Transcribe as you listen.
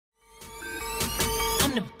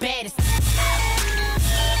I'm the baddest.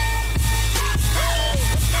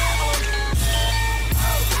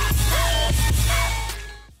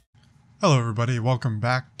 Hello everybody, welcome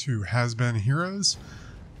back to Has Been Heroes.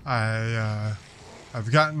 I've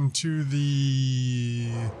gotten to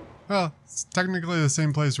it's technically the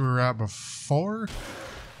same place we were at before.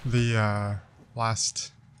 The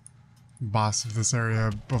last boss of this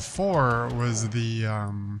area before was the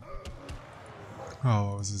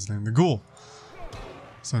what was his name? The ghoul.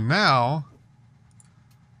 So now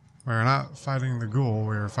we're not fighting the ghoul,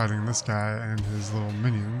 we're fighting this guy and his little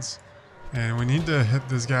minions. And we need to hit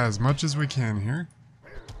this guy as much as we can here.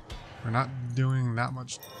 We're not doing that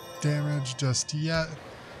much damage just yet.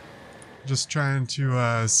 Just trying to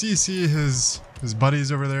CC his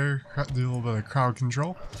buddies over there, do a little bit of crowd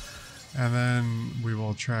control. And then we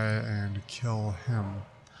will try and kill him.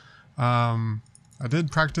 I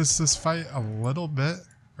did practice this fight a little bit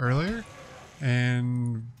earlier.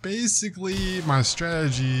 And basically my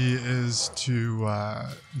strategy is to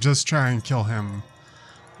just try and kill him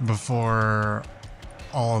before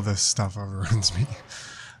all of this stuff overruns me.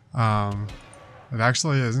 It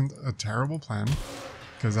actually isn't a terrible plan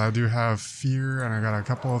because I do have fear and I got a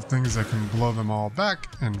couple of things that can blow them all back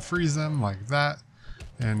and freeze them like that.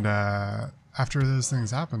 And after those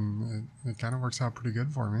things happen, it kind of works out pretty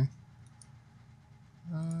good for me.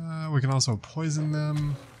 We can also poison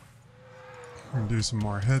them. We can do some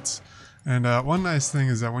more hits. And one nice thing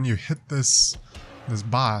is that when you hit this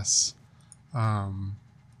boss,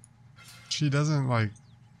 she doesn't like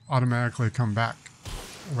automatically come back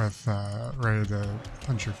with ready to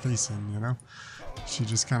punch your face in, you know? She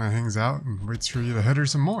just kind of hangs out and waits for you to hit her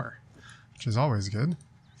some more, which is always good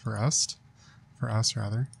for us. Let's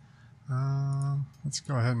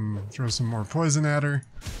go ahead and throw some more poison at her.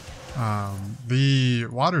 The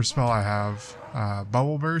water spell I have,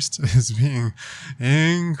 Bubble Burst, is being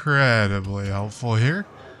incredibly helpful here.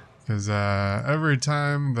 Because every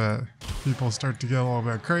time that people start to get a little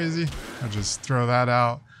bit crazy, I just throw that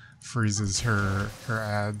out, freezes her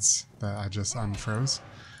ads that I just unfroze,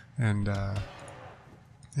 and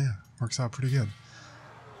yeah, works out pretty good.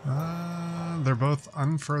 They're both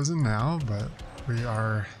unfrozen now, but we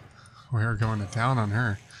are going to town on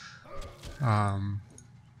her.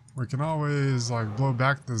 We can always like blow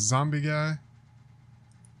back the zombie guy,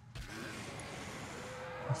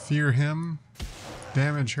 fear him,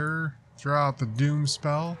 damage her, throw out the doom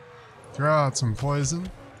spell, throw out some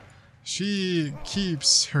poison. She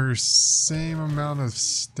keeps her same amount of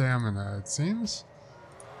stamina, it seems.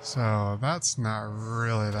 So that's not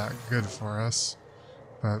really that good for us.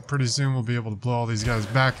 But pretty soon we'll be able to blow all these guys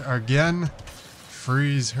back again.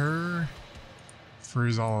 Freeze her.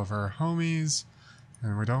 Freeze all of her homies.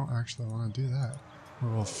 And we don't actually want to do that. We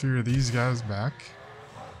will fear these guys back.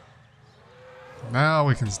 Now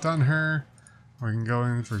we can stun her. We can go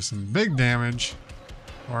in for some big damage,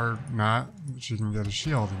 or not. She can get a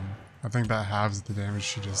shield, and I think that halves the damage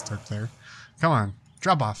she just took there. Come on,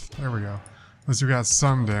 drop off. There we go. At least we got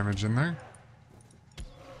some damage in there.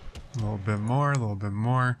 A little bit more, a little bit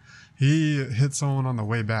more. He hit someone on the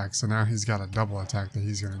way back, so now he's got a double attack that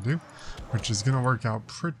he's going to do, which is going to work out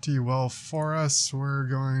pretty well for us. We're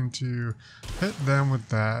going to hit them with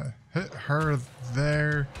that, hit her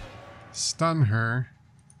there, stun her,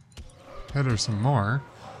 hit her some more,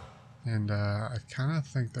 and I kind of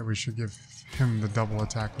think that we should give him the double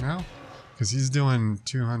attack now, because he's doing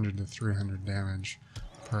 200 to 300 damage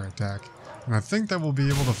per attack, and I think that we'll be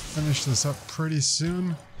able to finish this up pretty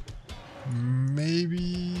soon.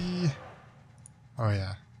 Maybe. Oh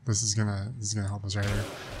yeah, this is gonna help us right here.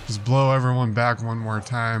 Just blow everyone back one more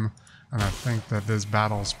time, and I think that this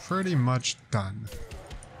battle's pretty much done,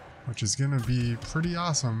 which is gonna be pretty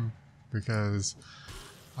awesome because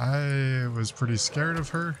I was pretty scared of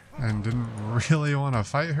her and didn't really want to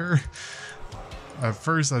fight her. At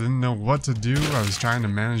first I didn't know what to do. I was trying to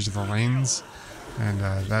manage the lanes, and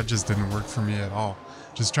that just didn't work for me at all.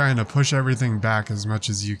 Just trying to push everything back as much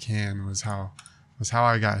as you can was how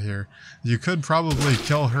I got here. You could probably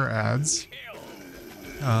kill her ads,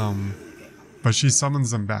 but she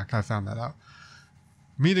summons them back. I found that out.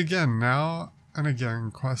 Meet again now and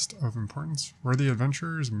again. Quest of importance. Worthy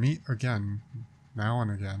adventurers meet again. Now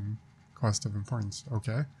and again. Quest of importance.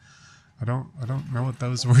 Okay. I don't know what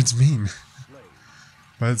those words mean.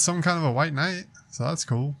 But it's some kind of a white knight, so that's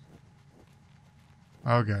cool.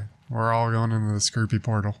 Okay. We're all going into this creepy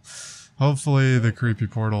portal. Hopefully the creepy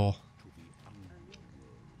portal...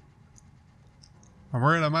 I'm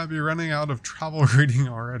worried I might be running out of travel reading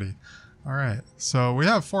already. Alright, so we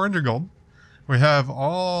have 400 gold. We have a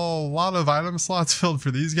lot of item slots filled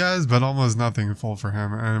for these guys, but almost nothing full for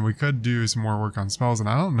him. And we could do some more work on spells. And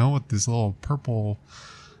I don't know what this little purple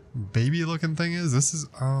baby looking thing is. This is,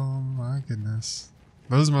 oh my goodness.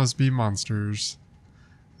 Those must be monsters.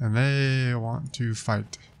 And they want to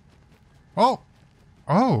fight. Oh!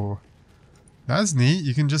 Oh! That's neat.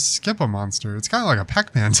 You can just skip a monster. It's kind of like a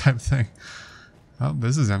Pac-Man type thing. Oh,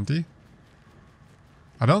 this is empty.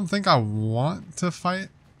 I don't think I want to fight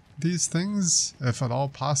these things, if at all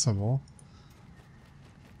possible.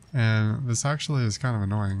 And this actually is kind of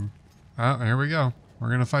annoying. Oh, here we go. We're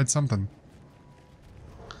going to fight something.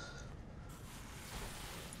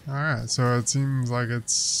 Alright, so it seems like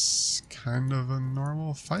it's kind of a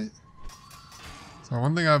normal fight. So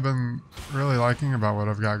one thing I've been really liking about what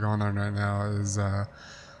I've got going on right now is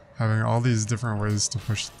having all these different ways to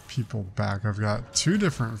push people back. I've got 2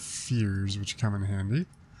 different fears, which come in handy.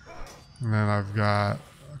 And then I've got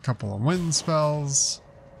a couple of wind spells.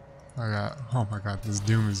 I got, oh my god, this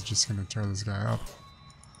Doom is just going to tear this guy up.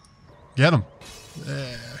 Get him!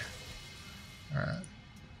 Yeah! Alright.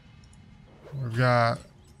 We've got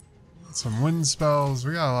some wind spells.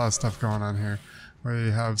 We got a lot of stuff going on here.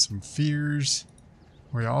 We have some fears.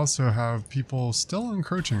 We also have people still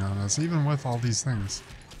encroaching on us, even with all these things.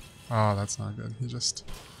 Oh, that's not good. He just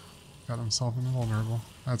got himself invulnerable.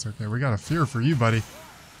 That's okay. We got a fear for you, buddy.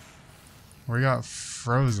 We got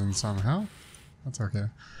frozen somehow. That's okay.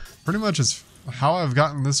 Pretty much is how I've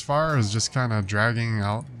gotten this far is just kind of dragging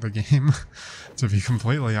out the game, to be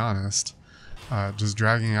completely honest. Just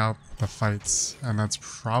dragging out the fights, and that's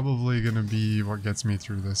probably going to be what gets me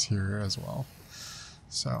through this here as well.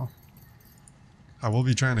 So I will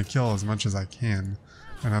be trying to kill as much as I can,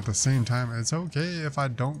 and at the same time it's okay if I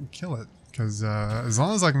don't kill it, because as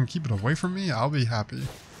long as I can keep it away from me, I'll be happy.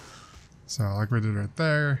 So like we did right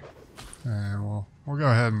there, and we'll go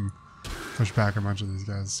ahead and push back a bunch of these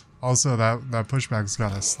guys. Also, that pushback's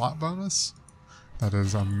got a slot bonus that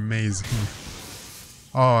is amazing.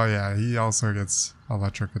 Oh yeah, he also gets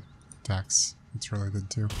electric attacks. It's really good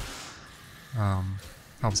too.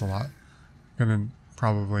 Helps a lot. Gonna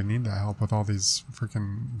probably need that help with all these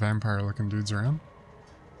freaking vampire looking dudes around.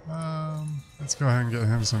 Let's go ahead and get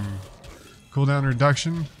him some cooldown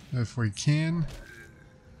reduction if we can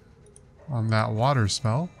on that water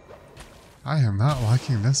spell. I am not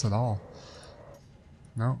liking this at all.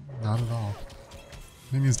 Nope, not at all.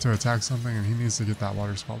 He needs to attack something and he needs to get that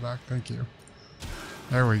water spell back. Thank you.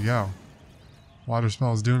 There we go. Water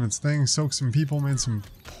spell is doing its thing. Soaked some people, made some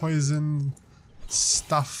poison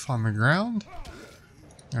stuff on the ground.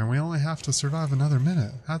 And we only have to survive another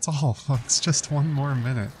minute. That's all. It's just one more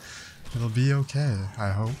minute. It'll be okay, I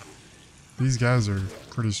hope. These guys are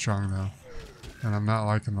pretty strong though. And I'm not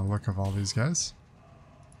liking the look of all these guys.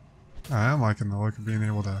 I am liking the look of being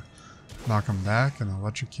able to knock them back and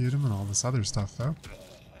electrocute them and all this other stuff though.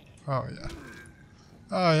 Oh yeah.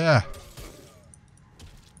 Oh yeah.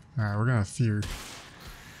 Alright, we're gonna fear.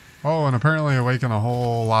 Oh, and apparently awaken a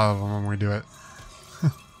whole lot of them when we do it.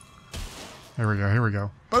 Here we go, here we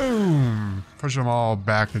go. Boom! Push them all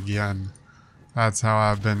back again. That's how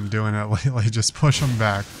I've been doing it lately. Just push them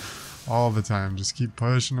back all the time. Just keep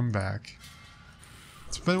pushing them back.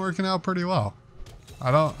 It's been working out pretty well.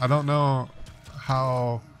 I don't know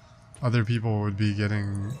how other people would be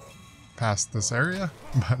getting past this area,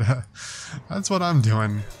 but that's what I'm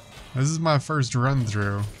doing. This is my first run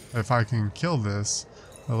through. If I can kill this,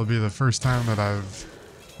 it'll be the first time that I've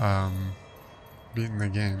beaten the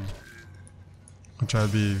game, which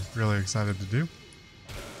I'd be really excited to do.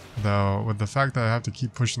 Though, with the fact that I have to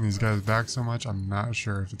keep pushing these guys back so much, I'm not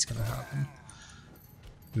sure if it's going to happen.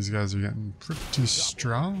 These guys are getting pretty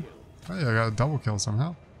strong. Oh yeah, I got a double kill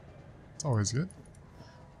somehow. It's always good.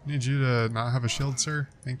 Need you to not have a shield, sir.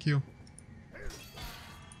 Thank you.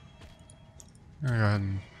 I'm gonna go ahead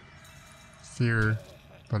and fear,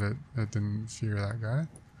 but it didn't fear that guy.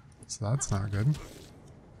 So that's not good.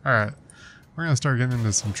 Alright. We're gonna start getting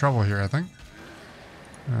into some trouble here, I think.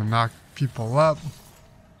 Gonna knock people up.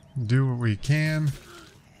 Do what we can.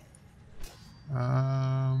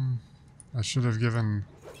 I should have given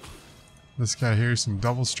this guy here some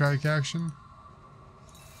double strike action.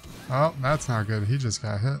 Oh, that's not good. He just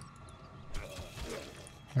got hit.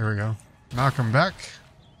 There we go. Knock him back.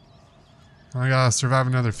 I gotta survive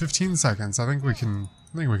another 15 seconds. I think we can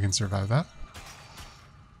survive that.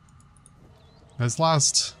 This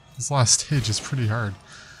last stage is pretty hard.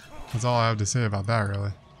 That's all I have to say about that,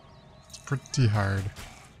 really. It's pretty hard.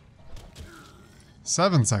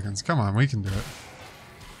 7 seconds. Come on, we can do it.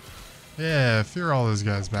 Yeah, fear all those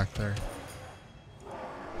guys back there.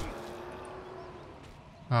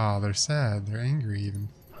 Oh, they're sad. They're angry even.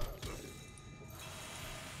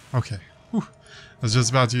 Okay. Whew. I was just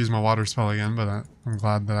about to use my water spell again, but I'm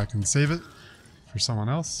glad that I can save it for someone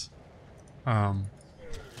else.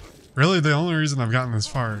 Really, the only reason I've gotten this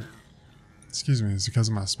far, excuse me, is because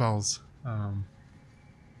of my spells.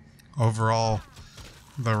 Overall,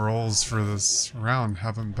 the rolls for this round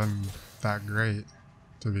haven't been that great,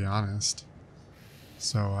 to be honest.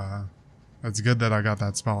 So, it's good that I got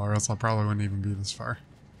that spell, or else I probably wouldn't even be this far.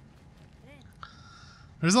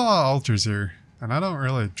 There's a lot of altars here, and I don't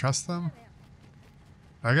really trust them.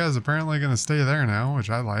 That guy's apparently going to stay there now, which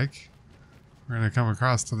I like. We're going to come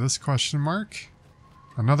across to this question mark.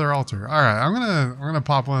 Another altar. Alright, I'm gonna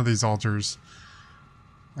pop one of these altars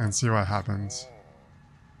and see what happens.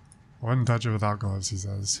 I wouldn't touch it without gloves, he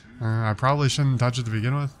says. I probably shouldn't touch it to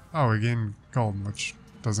begin with. Oh, we gain gold, which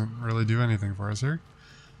doesn't really do anything for us here.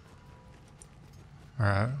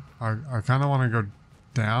 Alright, I kind of want to go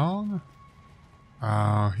down.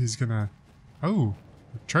 He's gonna... Oh,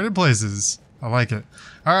 traded places. I like it.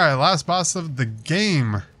 Alright, last boss of the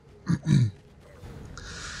game.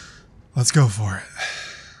 Let's go for it.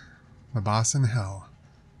 The boss in hell.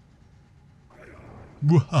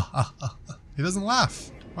 He doesn't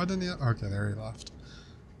laugh. Why didn't he? Okay, there he laughed.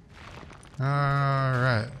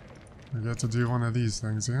 Alright. We get to do one of these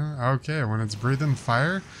things here. Okay, when it's breathing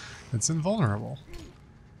fire, it's invulnerable.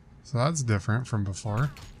 So that's different from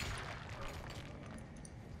before.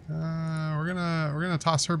 We're gonna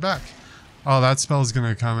toss her back. Oh, that spell's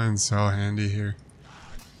gonna come in so handy here.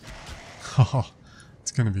 Oh,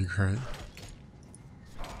 it's gonna be great.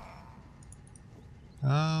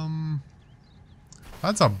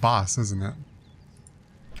 That's a boss, isn't it?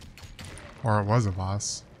 Or it was a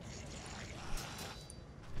boss.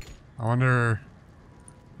 I wonder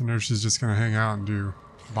if she's just gonna hang out and do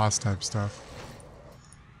boss type stuff.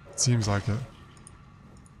 It seems like it.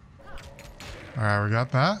 Alright, we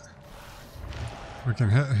got that. We can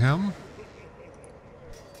hit him.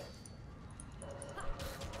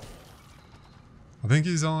 I think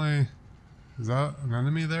he's only... Is that an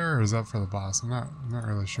enemy there, or is that for the boss? I'm not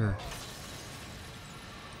really sure.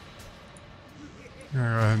 I'm gonna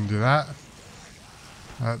go ahead and do that.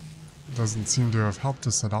 That doesn't seem to have helped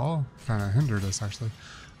us at all. Kind of hindered us, actually.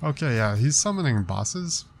 Okay, yeah, he's summoning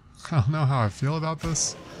bosses. I don't know how I feel about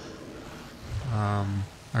this.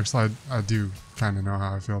 Actually, I do kind of know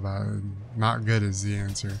how I feel about it. Not good is the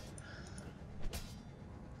answer.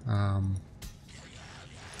 Are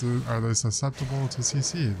they susceptible to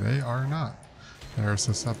CC? They are not. They are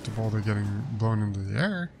susceptible to getting blown into the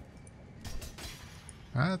air.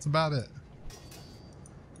 That's about it.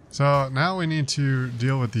 So now we need to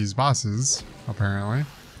deal with these bosses, apparently,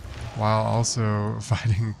 while also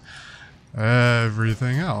fighting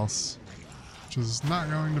everything else, which is not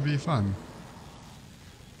going to be fun.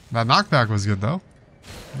 That knockback was good, though.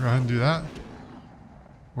 Go ahead and do that.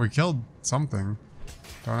 We killed something.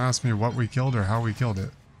 Don't ask me what we killed or how we killed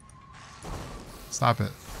it. Stop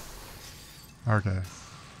it. Okay.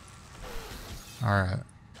 Alright.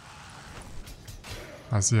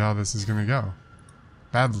 I see how this is gonna go.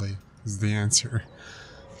 Badly is the answer.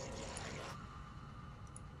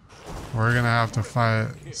 We're gonna have to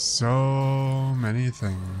fight so many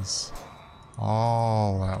things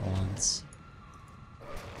all at once.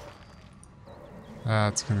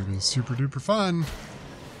 That's gonna be super duper fun.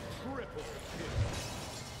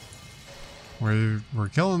 We're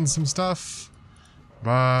killing some stuff,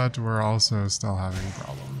 but we're also still having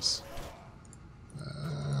problems.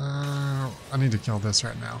 I need to kill this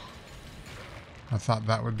right now. I thought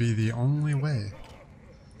that would be the only way.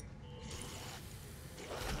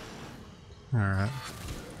 Alright.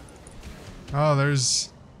 Oh,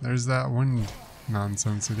 there's that wind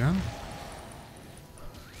nonsense again.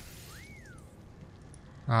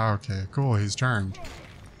 Oh, okay, cool, he's charmed.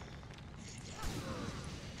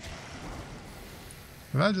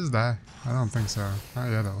 Did I just die? I don't think so. Not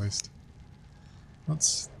yet, at least.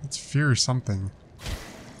 Let's fear something.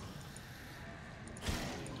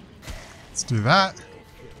 Let's do that.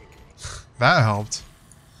 That helped.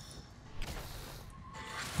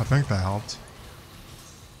 I think that helped.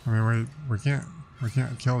 I mean, we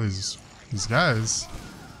can't kill these guys.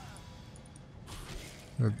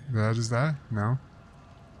 Did I just die? No.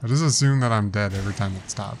 I just assume that I'm dead every time it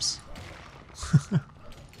stops.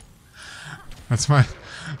 That's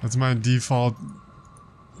my default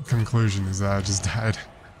conclusion, is that I just died.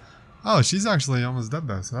 Oh, she's actually almost dead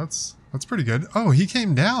though, so that's pretty good. Oh, he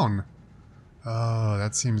came down. Oh,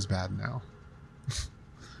 that seems bad now.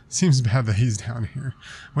 Seems bad that he's down here.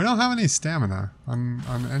 We don't have any stamina on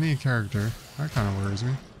any character. That kind of worries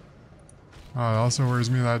me. Oh, it also worries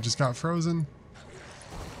me that I just got frozen.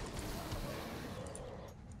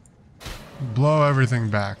 blow everything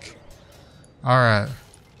back. Alright.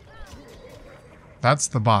 That's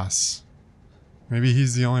the boss. Maybe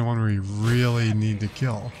he's the only one we really need to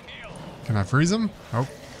kill. Can I freeze him? Oh,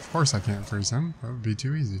 of course I can't freeze him. That would be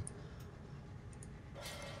too easy.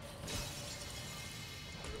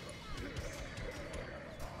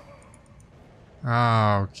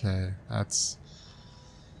 Okay,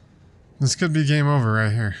 this could be game over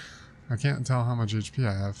right here. I can't tell how much HP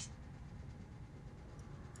I have.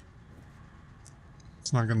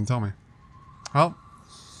 It's not gonna tell me. Well,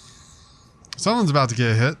 someone's about to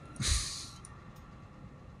get hit.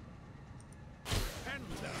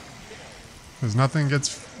 Because nothing gets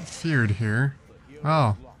feared here.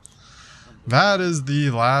 Oh. That is the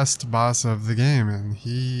last boss of the game, and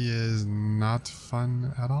he is not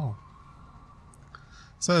fun at all.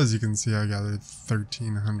 So as you can see, I gathered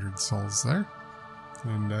 1,300 souls there.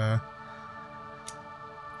 And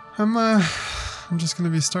I'm just going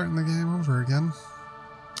to be starting the game over again.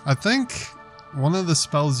 I think one of the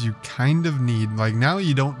spells you kind of need, like now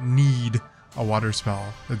you don't need a water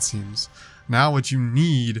spell, it seems. Now what you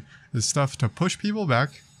need is stuff to push people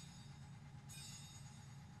back.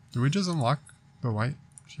 Did we just unlock the white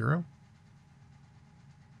hero?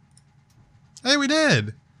 Hey, we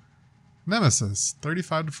did! Nemesis,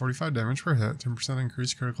 35 to 45 damage per hit, 10%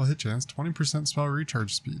 increased critical hit chance, 20% spell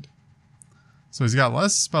recharge speed. So he's got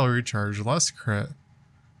less spell recharge, less crit,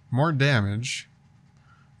 more damage,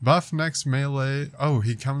 buff next melee. Oh,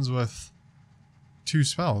 he comes with 2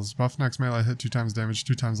 spells. Buff next melee hit 2 times damage,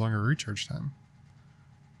 2 times longer recharge time.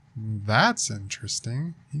 That's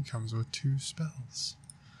interesting. He comes with 2 spells.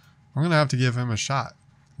 I'm going to have to give him a shot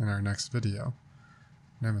in our next video.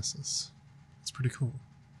 Nemesis. It's pretty cool.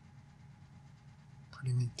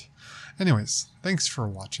 Pretty neat. Anyways, thanks for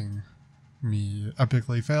watching me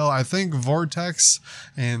epically fail. I think Vortex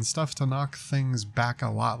and stuff to knock things back a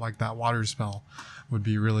lot, like that water spell, would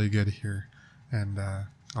be really good here. And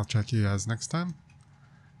I'll check you guys next time.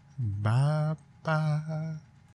 Bye bye.